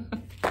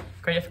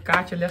 Kan je even een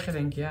kaartje leggen?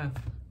 Denk je, ja,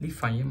 lief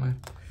van je, maar...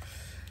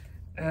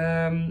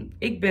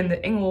 ik ben de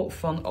engel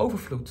van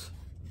overvloed.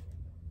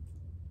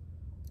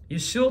 Je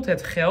zult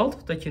het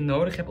geld dat je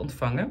nodig hebt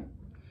ontvangen.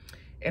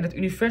 En het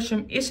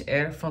universum is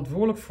er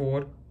verantwoordelijk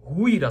voor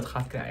hoe je dat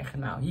gaat krijgen.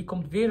 Nou, hier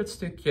komt weer het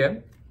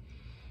stukje.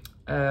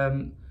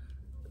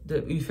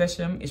 De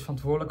universum is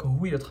verantwoordelijk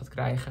hoe je dat gaat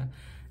krijgen.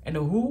 En de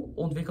hoe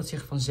ontwikkelt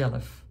zich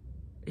vanzelf.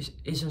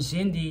 Is een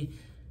zin die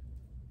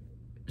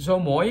zo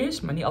mooi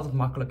is, maar niet altijd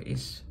makkelijk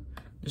is.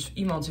 Dus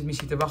iemand zit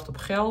misschien te wachten op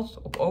geld,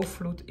 op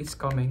overvloed, it's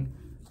coming.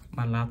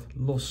 Maar laat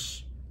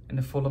los. En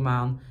de volle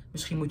maan,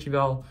 misschien moet je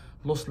wel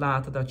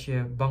loslaten dat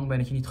je bang bent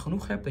dat je niet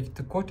genoeg hebt, dat je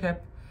tekort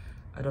hebt.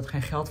 Dat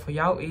geen geld voor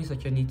jou is,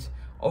 dat je niet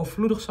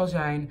overvloedig zal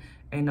zijn.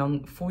 En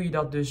dan voel je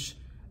dat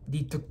dus,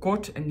 die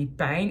tekort en die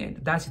pijn, en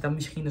daar zit dan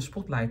misschien de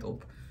spotlight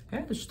op.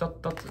 Dus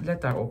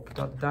let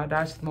daarop,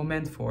 daar is het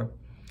moment voor.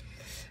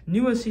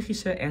 Nieuwe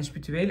psychische en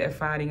spirituele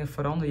ervaringen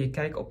veranderen je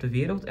kijk op de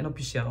wereld en op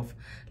jezelf.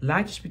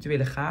 Laat je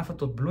spirituele gaven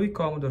tot bloei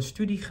komen door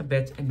studie,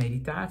 gebed en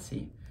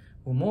meditatie.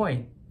 Hoe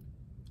mooi.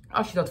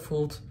 Als je dat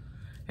voelt,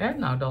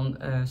 nou dan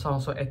zal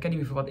zo'n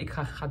academy voor wat ik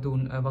ga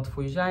doen, wat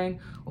voor je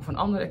zijn. Of een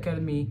andere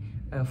academy,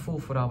 voel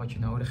vooral wat je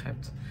nodig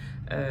hebt.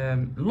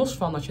 Los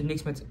van als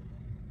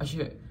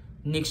je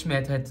niks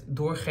met het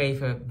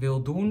doorgeven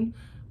wil doen,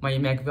 maar je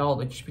merkt wel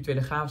dat je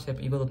spirituele gaven hebt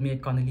en je wilt het meer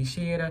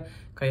kanaliseren,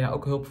 kan je daar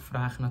ook hulp voor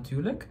vragen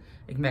natuurlijk.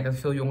 Ik merk dat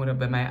veel jongeren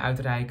bij mij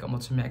uitreiken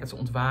omdat ze merken dat ze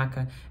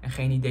ontwaken en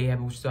geen idee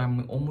hebben hoe ze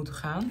daarmee om moeten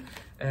gaan.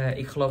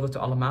 Ik geloof dat we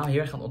allemaal heel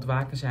erg aan het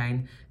ontwaken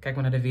zijn. Kijk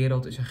maar naar de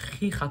wereld, er is een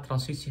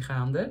gigatransitie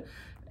gaande.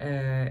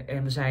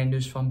 En we zijn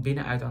dus van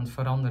binnenuit aan het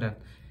veranderen.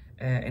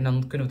 En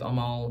dan kunnen we het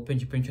allemaal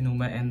puntje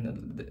noemen.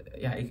 En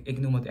ja, ik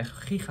noem het echt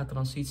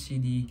gigatransitie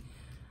die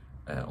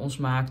ons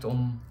maakt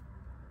om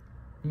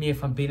meer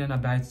van binnen naar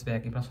buiten te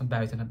werken in plaats van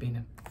buiten naar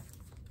binnen.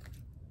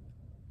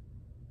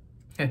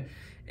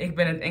 Ik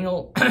ben het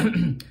engel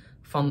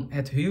van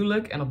het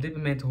huwelijk en op dit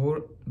moment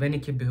ben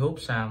ik je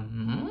behulpzaam.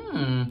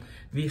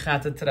 Wie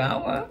gaat er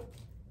trouwen?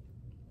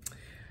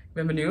 Ik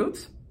ben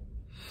benieuwd.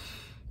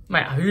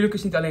 Maar ja, huwelijk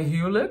is niet alleen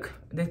huwelijk.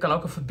 Dit kan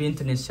ook een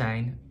verbintenis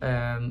zijn.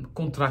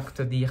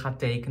 Contracten die je gaat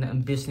tekenen,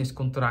 een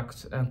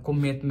businesscontract, een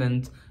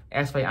commitment,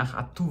 ergens waar je aan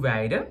gaat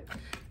toewijden.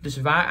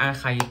 Dus waaraan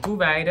ga je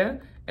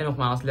toewijden? En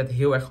nogmaals, let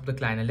heel erg op de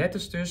kleine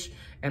letters dus.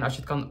 En als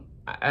je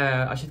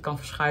het kan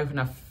verschuiven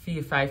naar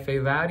 4, 5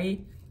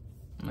 februari,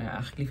 nou ja,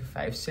 eigenlijk liever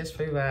 5, 6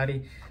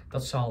 februari,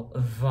 dat zal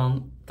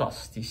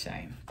fantastisch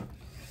zijn.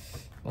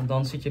 Want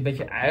dan zit je een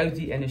beetje uit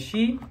die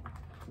energie.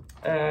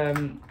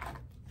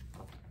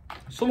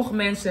 Sommige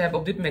mensen hebben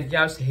op dit moment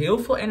juist heel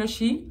veel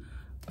energie.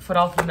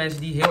 Vooral voor de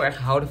mensen die heel erg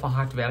houden van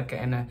hard werken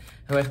en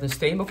heel erg de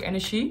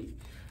steenbok-energie.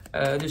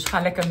 Dus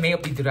ga lekker mee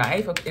op die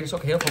drive. Er is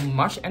ook heel veel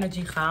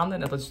Mars-energie gaande.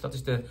 En dat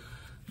is de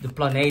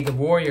planeet, de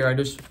warrior.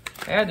 Dus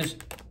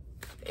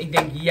ik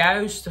denk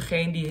juist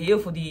degene die heel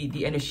veel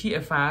die energie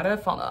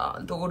ervaren. Van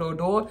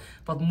door.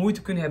 Wat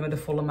moeite kunnen hebben met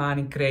de volle maan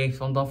in kreeft.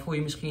 Want dan voel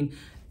je misschien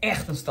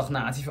echt een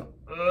stagnatie. Van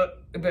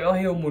ik ben wel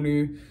heel moe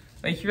nu.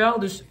 Weet je wel?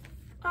 Dus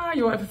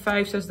even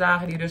 5, 6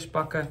 dagen die rust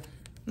pakken.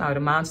 Nou, de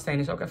maansteen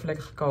is ook even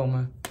lekker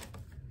gekomen.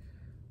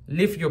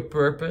 Live your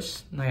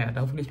purpose. Nou ja, daar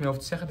hoef ik niets meer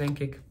over te zeggen, denk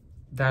ik.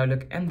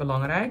 Duidelijk en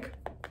belangrijk.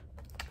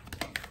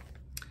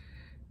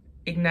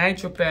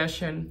 Ignite your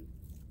passion.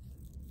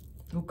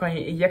 Hoe kan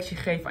je injectie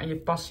geven aan je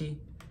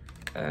passie?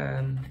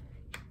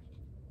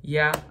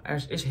 Ja,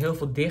 er is heel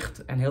veel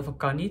dicht en heel veel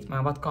kan niet.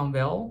 Maar wat kan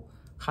wel?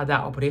 Ga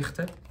daarop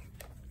richten.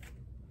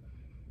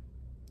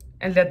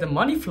 En let the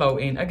money flow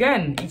in.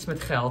 Again, iets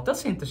met geld. Dat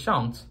is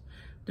interessant.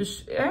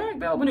 Dus ik ben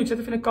wel benieuwd. Zet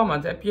even in een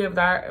comment.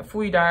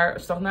 Voel je daar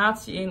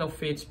stagnatie in? Of vind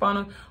je het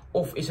spannend?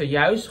 Of is er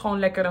juist gewoon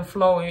lekker een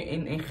flow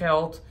in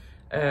geld?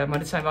 Maar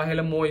dit zijn wel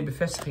hele mooie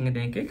bevestigingen,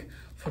 denk ik.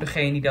 Voor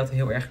degenen die dat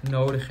heel erg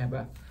nodig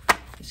hebben.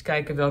 Dus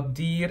kijken welk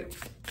dier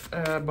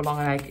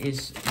belangrijk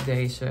is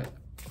deze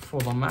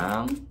volle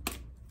maan.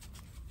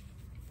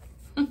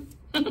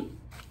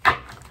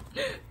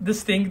 De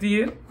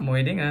stinkdier.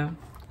 Mooie dingen.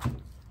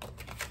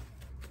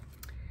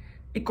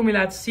 Ik kom je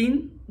laten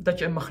zien dat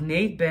je een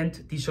magneet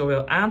bent die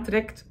zowel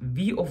aantrekt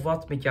wie of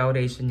wat met jou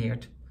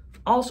resoneert,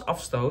 als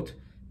afstoot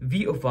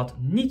wie of wat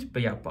niet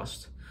bij jou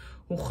past.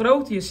 Hoe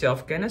groter je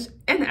zelfkennis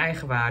en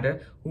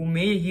eigenwaarde, hoe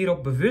meer je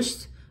hierop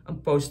bewust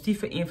een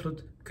positieve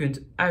invloed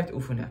kunt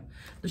uitoefenen.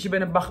 Dus je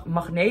bent een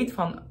magneet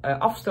van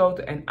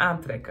afstoten en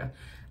aantrekken.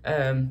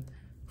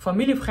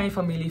 Familie of geen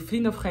familie,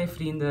 vrienden of geen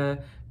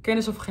vrienden,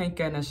 kennis of geen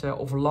kennissen,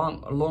 of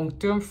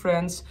long-term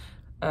friends.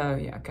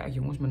 Ja, kijk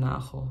jongens, mijn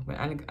nagel.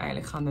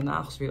 Eindelijk gaan de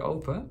nagels weer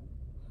open.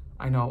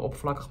 I know,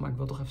 oppervlakkig, maar ik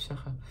wil toch even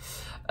zeggen.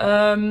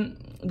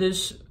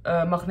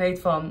 Magneet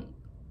van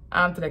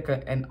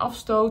aantrekken en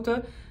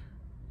afstoten.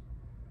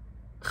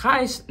 Ga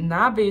eens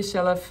na bij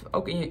jezelf,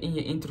 ook in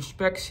je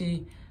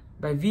introspectie.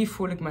 Bij wie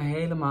voel ik me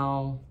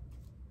helemaal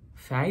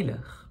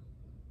veilig?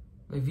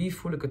 Bij wie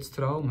voel ik het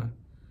stromen?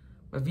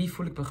 Bij wie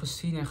voel ik me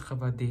gezien en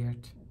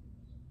gewaardeerd?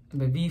 En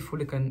bij wie voel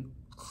ik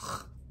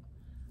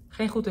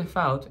geen goed en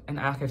fout. En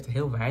eigenlijk heeft het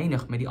heel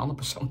weinig met die andere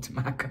persoon te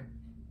maken.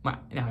 Maar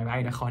nou,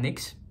 weinig, gewoon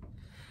niks.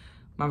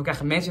 Maar we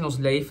krijgen mensen in ons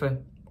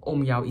leven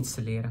om jou iets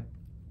te leren.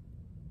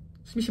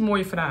 Dat is misschien een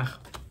mooie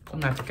vraag om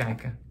naar te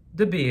kijken.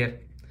 De beer.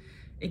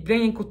 Ik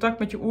breng je in contact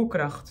met je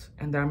oerkracht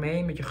en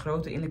daarmee met je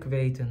grote innerlijke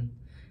weten.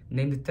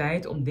 Neem de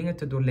tijd om dingen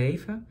te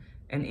doorleven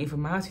en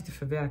informatie te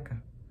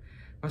verwerken.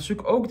 Maar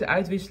zoek ook de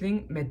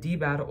uitwisseling met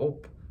dierbaren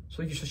op,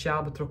 zodat je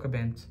sociaal betrokken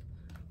bent.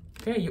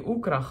 Oké, je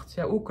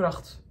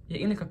oerkracht, je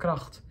innerlijke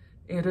kracht.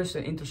 In rust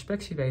en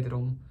introspectie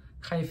wederom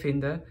ga je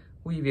vinden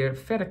hoe je weer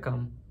verder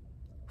kan.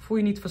 Voel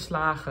je niet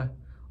verslagen,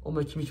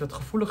 omdat je misschien wat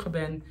gevoeliger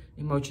bent,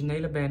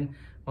 emotioneler bent.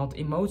 Want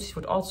emoties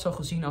wordt altijd zo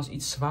gezien als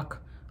iets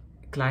zwak,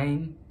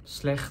 klein,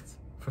 slecht,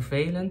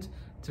 vervelend.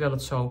 Terwijl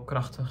het zo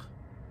krachtig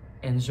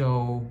en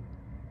zo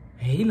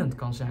helend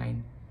kan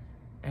zijn.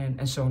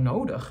 En zo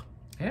nodig.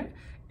 Hè?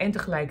 En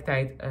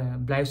tegelijkertijd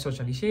blijf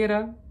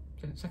socialiseren.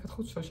 Zeg ik het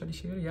goed?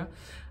 Socialiseren, ja.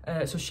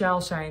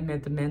 Sociaal zijn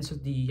met de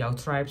mensen die jouw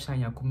tribe zijn,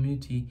 jouw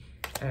community.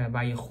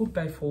 Waar je goed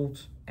bij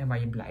voelt en waar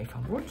je blij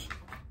van wordt.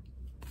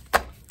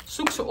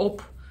 Zoek ze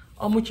op.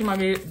 Al moet je maar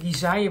weer die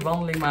saaie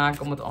wandeling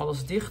maken omdat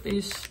alles dicht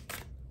is.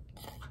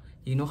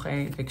 Hier nog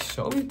één. Vind ik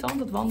zo irritant,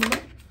 het wandelen.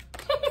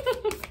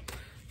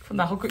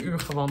 Vandaag ook een uur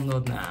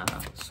gewandeld. Nou,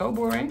 zo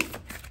boring.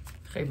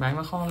 Geef mij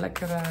maar gewoon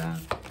lekker,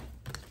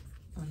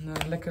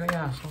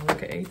 gewoon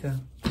lekker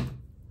eten.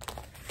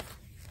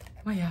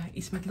 Maar ja,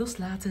 iets met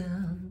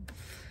loslaten.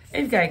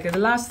 Even kijken, de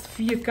laatste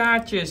 4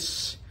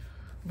 kaartjes.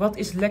 Wat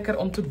is lekker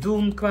om te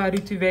doen qua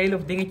rituelen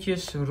of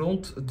dingetjes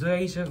rond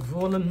deze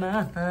volle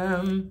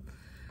maan?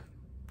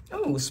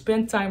 Oh,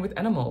 spend time with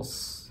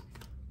animals.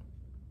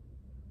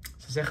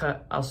 Ze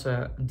zeggen als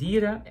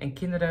dieren en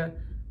kinderen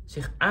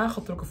zich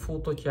aangetrokken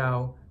voelt tot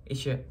jou,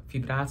 is je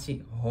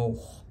vibratie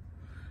hoog.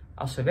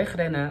 Als ze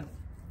wegrennen,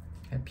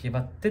 heb je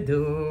wat te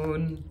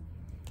doen.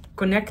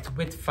 Connect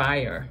with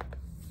fire.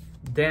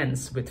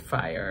 Dance with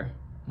fire.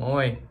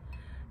 Mooi.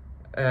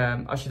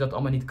 Als je dat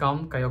allemaal niet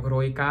kan je ook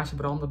rode kaarsen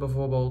branden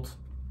bijvoorbeeld.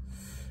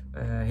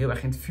 Heel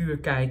erg in het vuur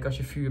kijken als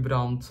je vuur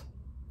brandt.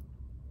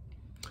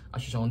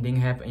 Als je zo'n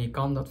ding hebt en je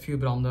kan dat vuur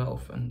branden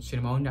of een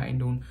ceremonie daarin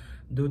doen,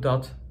 doe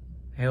dat.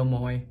 Heel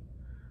mooi.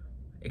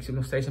 Ik zoek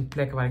nog steeds een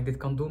plek waar ik dit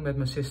kan doen met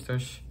mijn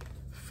sisters.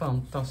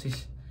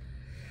 Fantastisch.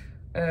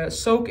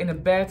 Soak in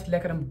een bed,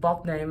 lekker een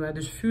bad nemen.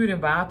 Dus vuur- en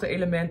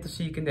waterelementen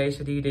zie ik in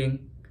deze reading.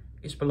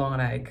 Is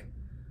belangrijk.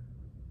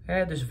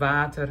 Dus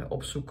water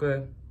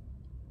opzoeken.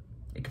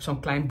 Ik heb zo'n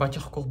klein badje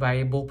gekocht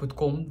bij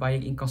bol.com waar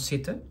je in kan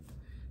zitten.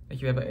 Weet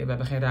je, we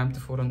hebben geen ruimte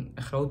voor een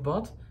groot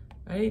bad.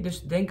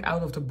 Dus denk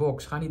out of the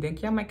box. Ga niet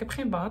denken, ja, maar ik heb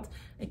geen bad.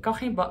 Ik kan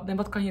geen bad. Nee,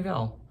 wat kan je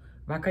wel?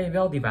 Waar kan je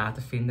wel die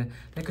water vinden?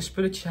 Lekker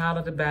spulletjes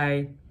halen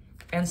erbij.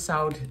 En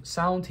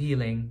sound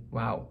healing.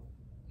 Wauw.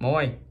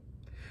 Mooi.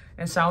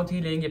 En sound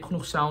healing. Je hebt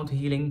genoeg sound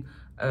healing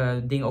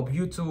dingen op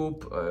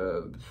YouTube.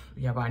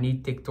 Waar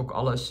niet, TikTok,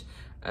 alles.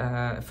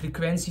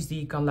 Frequenties die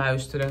je kan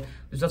luisteren.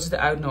 Dus dat is de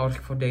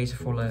uitnodiging voor deze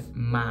volle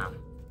maan.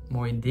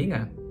 Mooie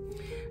dingen.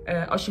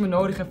 Als je me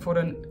nodig hebt voor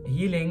een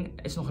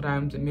healing, is nog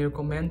ruimte.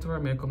 Miracle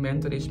Mentor. Miracle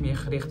Mentor is meer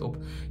gericht op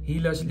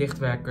healers,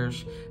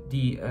 lichtwerkers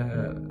die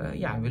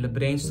willen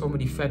brainstormen,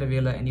 die verder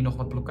willen en die nog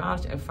wat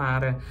blokkades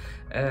ervaren.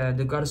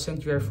 De Goddess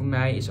Sanctuary voor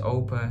mij is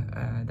open.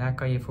 Daar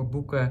kan je voor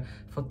boeken.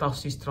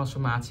 Fantastisch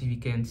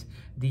transformatieweekend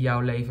die jouw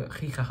leven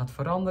giga gaat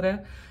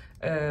veranderen.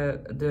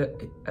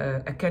 De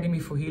Academy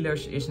for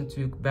Healers is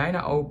natuurlijk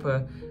bijna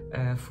open.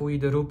 Voel je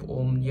de roep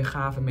om je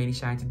gave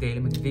medicijn te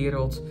delen met de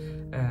wereld,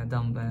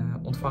 dan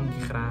ontvang ik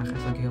je graag en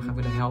zou ik je heel graag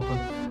willen helpen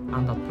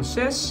aan dat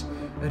proces.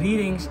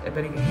 Readings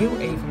ben ik heel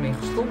even mee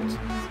gestopt.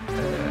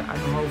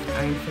 Uit mijn hoofd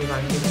eind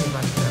februari, midden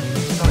februari,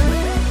 start.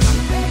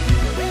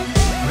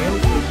 Heel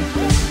veel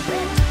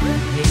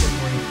liefde.